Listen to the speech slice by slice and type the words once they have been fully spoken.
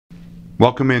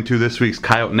Welcome into this week's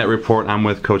Coyote Net Report. I'm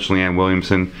with Coach Leanne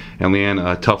Williamson. And Leanne,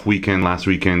 a tough weekend last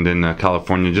weekend in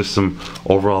California. Just some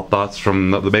overall thoughts from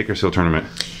the Bakersfield tournament.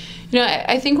 You know,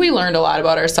 I think we learned a lot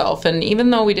about ourselves, and even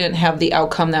though we didn't have the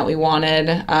outcome that we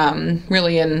wanted,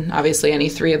 really in obviously any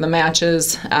three of the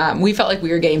matches, we felt like we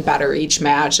were getting better each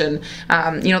match, and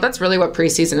that's really what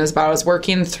preseason is about, is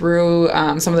working through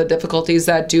some of the difficulties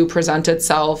that do present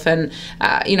itself, and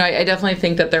I definitely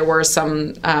think that there were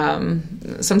some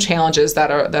challenges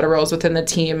that arose within the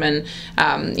team, and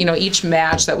each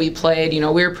match that we played,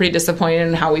 we were pretty disappointed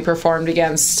in how we performed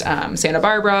against Santa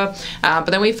Barbara, but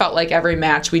then we felt like every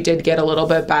match we did get a little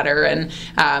bit better, and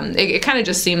it kind of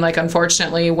just seemed like,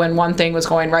 unfortunately, when one thing was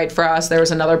going right for us, there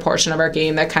was another portion of our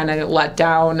game that kind of let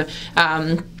down.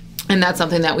 And that's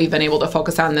something that we've been able to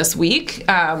focus on this week.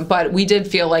 But we did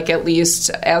feel like, at least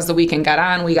as the weekend got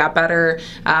on, we got better.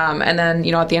 And then,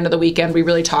 at the end of the weekend, we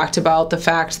really talked about the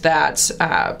fact that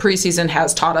preseason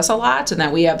has taught us a lot, and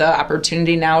that we have the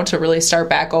opportunity now to really start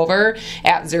back over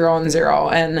at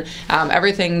 0-0. And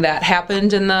everything that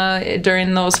happened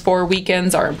during those 4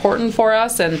 weekends are important for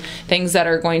us, and things that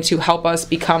are going to help us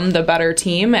become the better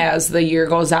team as the year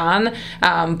goes on.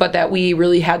 But that we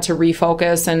really had to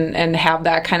refocus and have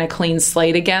that kind of clean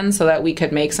slate again, so that we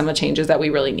could make some of the changes that we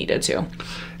really needed to.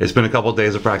 It's been a couple of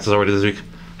days of practice already this week.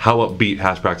 How upbeat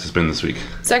has practice been this week?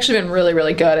 It's actually been really,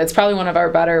 really good. It's probably one of our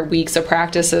better weeks of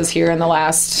practices here in the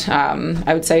last,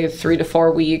 I would say, 3 to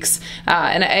 4 weeks.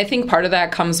 And I think part of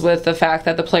that comes with the fact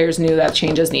that the players knew that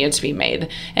changes needed to be made.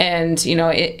 And,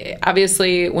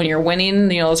 obviously, when you're winning,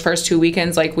 those first 2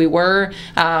 weekends like we were,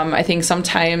 I think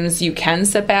sometimes you can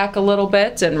sit back a little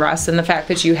bit and rest in the fact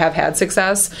that you have had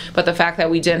success. But the fact that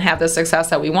we didn't have the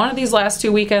success that we wanted these last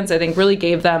 2 weekends, I think really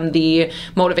gave them the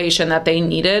motivation that they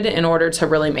needed in order to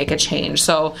really make a change.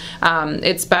 So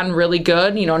it's been really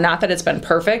good. Not that it's been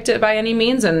perfect by any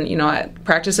means, and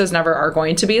practices never are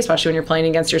going to be, especially when you're playing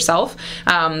against yourself.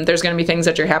 There's going to be things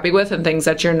that you're happy with and things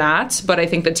that you're not, but I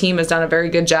think the team has done a very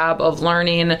good job of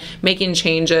learning, making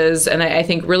changes, and I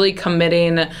think really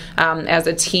committing as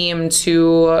a team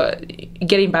to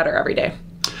getting better every day.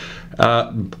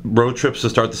 Road trips to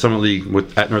start the Summer League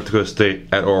at North Dakota State,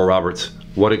 at Oral Roberts.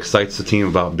 What excites the team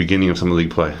about beginning of Summer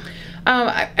League play?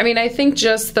 I think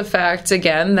just the fact,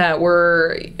 again, that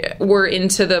we're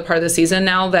into the part of the season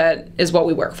now that is what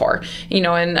we work for.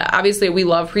 And obviously we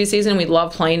love preseason. We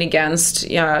love playing against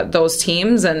those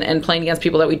teams and playing against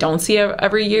people that we don't see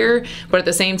every year. But at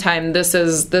the same time, this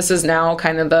is now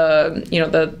kind of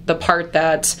the part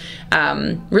that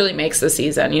really makes the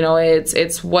season.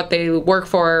 It's what they work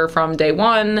for from day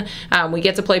one. We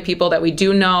get to play people that we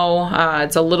do know.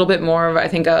 It's a little bit more of, I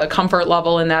think, a comfort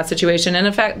level in that situation. And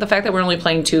in fact, the fact that we're only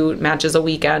playing 2 matches a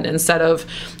weekend instead of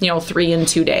 3 in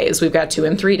 2 days. We've got 2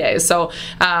 in 3 days. So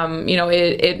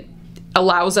it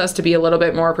allows us to be a little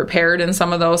bit more prepared in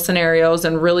some of those scenarios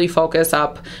and really focus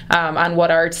up on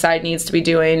what our side needs to be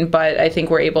doing. But I think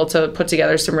we're able to put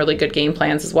together some really good game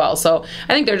plans as well. So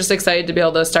I think they're just excited to be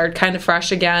able to start kind of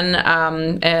fresh again,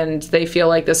 and they feel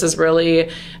like this is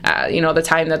really the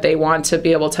time that they want to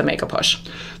be able to make a push.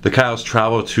 The Coyotes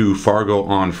travel to Fargo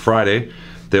on Friday.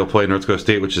 They'll play North Dakota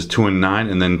State, which is 2-9,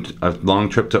 and then a long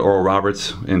trip to Oral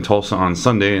Roberts in Tulsa on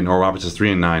Sunday, and Oral Roberts is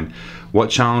 3-9. What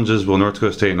challenges will North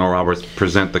Dakota State and Oral Roberts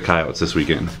present the Coyotes this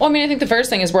weekend? Well, I think the first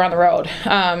thing is we're on the road.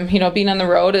 Being on the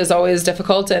road is always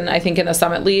difficult, and I think in the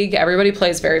Summit League, everybody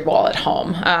plays very well at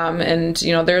home. And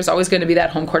there's always going to be that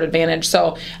home court advantage.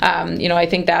 So, I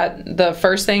think that the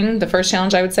first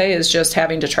challenge I would say is just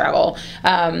having to travel.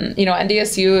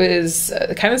 NDSU is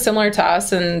kind of similar to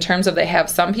us in terms of they have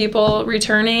some people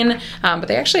returning, but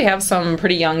they actually have some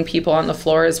pretty young people on the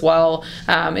floor as well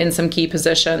in some key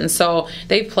positions. So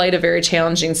they've played a very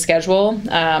challenging schedule.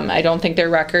 I don't think their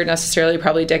record necessarily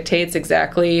probably dictates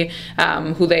exactly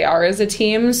who they are as a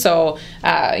team. So,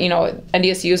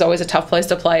 NDSU is always a tough place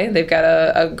to play. They've got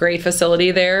a great facility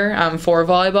there for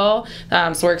volleyball.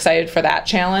 So we're excited for that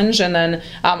challenge. And then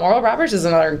Oral Roberts is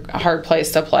another hard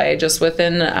place to play, just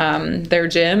within their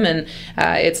gym, and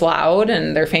it's loud,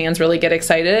 and their fans really get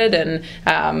excited. And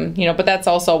but that's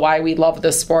also why we love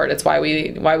this sport. It's why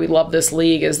we love this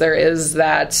league. Is there is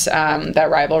that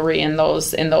rivalry in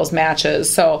those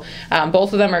matches. So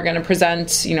both of them are going to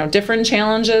present different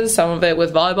challenges, some of it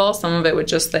with volleyball, some of it with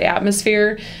just the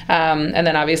atmosphere, and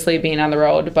then obviously being on the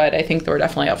road, but I think we're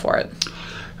definitely up for it.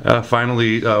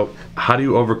 Finally, how do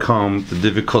you overcome the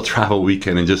difficult travel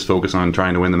weekend and just focus on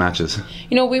trying to win the matches?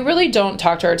 We really don't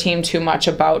talk to our team too much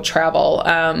about travel.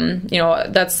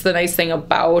 That's the nice thing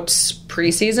about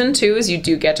preseason too is you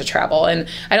do get to travel, and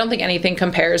I don't think anything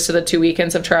compares to the 2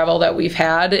 weekends of travel that we've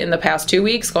had in the past 2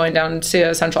 weeks, going down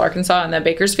to Central Arkansas and then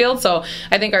Bakersfield. So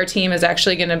I think our team is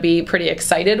actually going to be pretty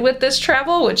excited with this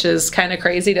travel, which is kind of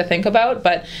crazy to think about.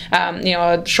 But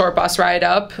a short bus ride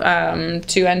up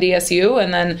to NDSU,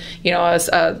 and then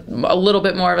a little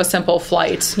bit more of a simple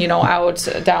flight out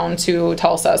down to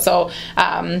Tulsa. So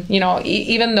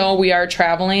even though we are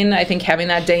traveling, I think having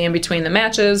that day in between the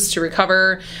matches to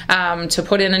recover, to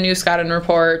put in a new scouting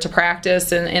report, to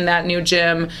practice in that new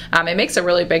gym, it makes a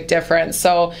really big difference.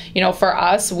 So, for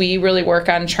us, we really work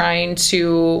on trying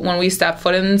to, when we step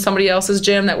foot in somebody else's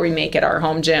gym, that we make it our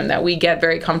home gym, that we get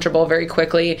very comfortable very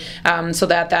quickly, so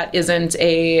that isn't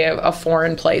a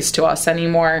foreign place to us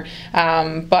anymore.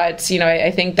 But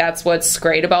I think that's what's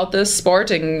great about this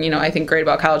sport, and I think great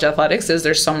about college athletics is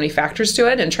there's so many factors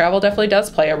to it, and travel definitely does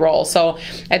play a role. So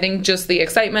I think just the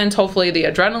excitement, hopefully the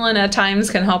adrenaline at times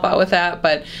can help out with that,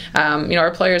 but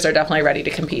our players are definitely ready to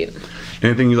compete.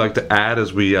 Anything you'd like to add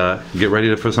as we get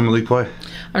ready for summer league play?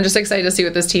 I'm just excited to see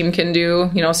what this team can do,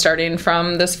 starting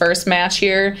from this first match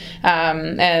here,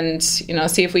 and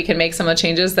see if we can make some of the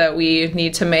changes that we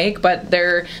need to make. But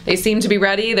they seem to be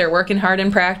ready. They're working hard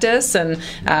in practice, and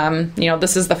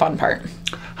this is the fun part.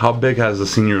 How big has the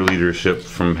senior leadership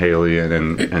from Haley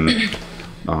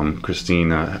and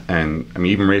Christina, and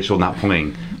even Rachel not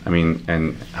playing?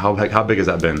 And how big has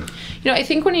that been? I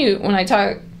think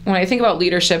when I think about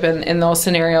leadership in those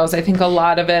scenarios, I think a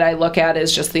lot of it I look at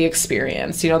is just the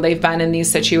experience. They've been in these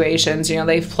situations.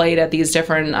 They've played at these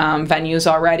different venues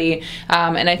already,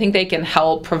 and I think they can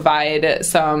help provide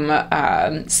some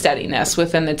steadiness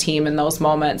within the team in those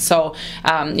moments. So,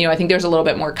 I think there's a little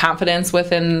bit more confidence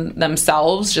within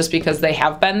themselves just because they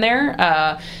have been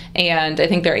there. And I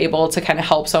think they're able to kind of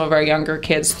help some of our younger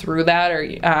kids through that,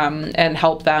 and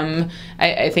help them,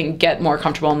 I think, get more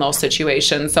comfortable in those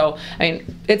situations. So,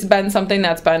 it's been something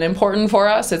that's been important for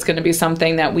us. It's going to be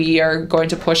something that we are going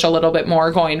to push a little bit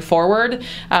more going forward.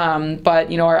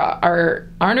 But, our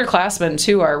underclassmen,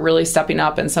 too, are really stepping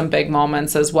up in some big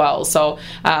moments as well. So,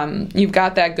 you've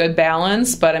got that good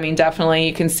balance. But, definitely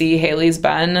you can see Haley's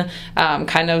been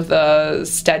kind of the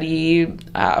steady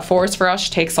force for us.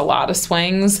 She takes a lot of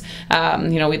swings.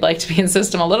 We'd like to be in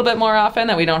system a little bit more often,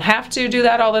 that we don't have to do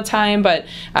that all the time, but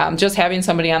just having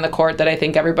somebody on the court that I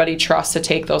think everybody trusts to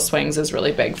take those swings is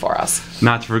really big for us.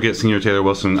 Not to forget senior Taylor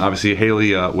Wilson. Obviously,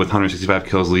 Haley with 165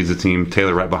 kills leads the team.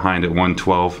 Taylor right behind at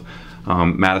 112.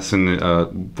 Madison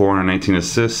 419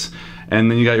 assists.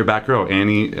 And then you got your back row,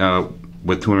 Annie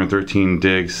with 213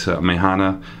 digs,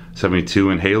 Mehana 72,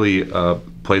 and Haley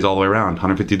plays all the way around,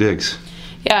 150 digs.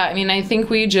 Yeah, I think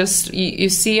we just, you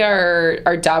see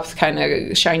our depth kind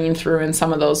of shining through in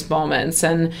some of those moments.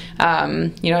 And,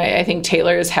 I think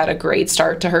Taylor's had a great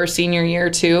start to her senior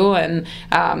year too. And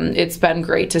it's been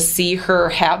great to see her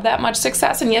have that much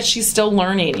success. And yet she's still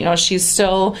learning, she's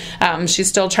still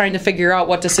trying to figure out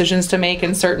what decisions to make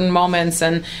in certain moments.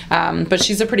 And, but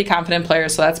she's a pretty confident player.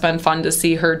 So that's been fun to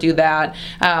see her do that.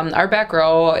 Our back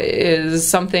row is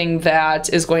something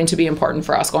that is going to be important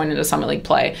for us going into Summer League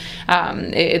play.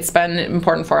 It's been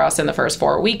important for us in the first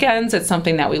 4 weekends. It's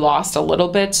something that we lost a little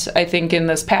bit, I think, in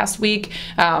this past week,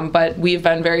 but we've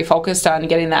been very focused on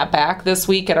getting that back this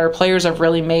week, and our players have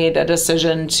really made a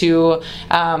decision to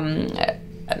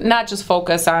not just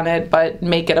focus on it, but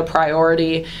make it a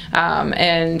priority.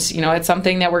 And, it's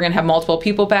something that we're going to have multiple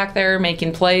people back there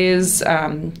making plays,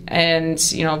 and,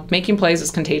 making plays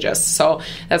is contagious. So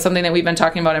that's something that we've been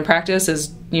talking about in practice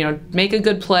is, make a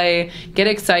good play, get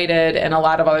excited, and a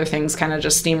lot of other things kind of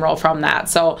just steamroll from that.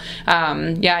 So,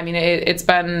 it's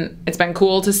been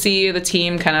cool to see the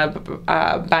team kind of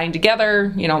bind together,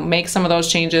 make some of those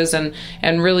changes, and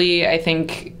really, I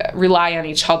think, rely on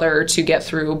each other to get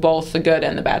through both the good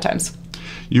and the bad times.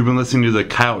 You've been listening to the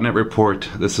Coyote Net Report.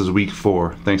 This is week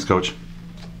 4. Thanks, Coach.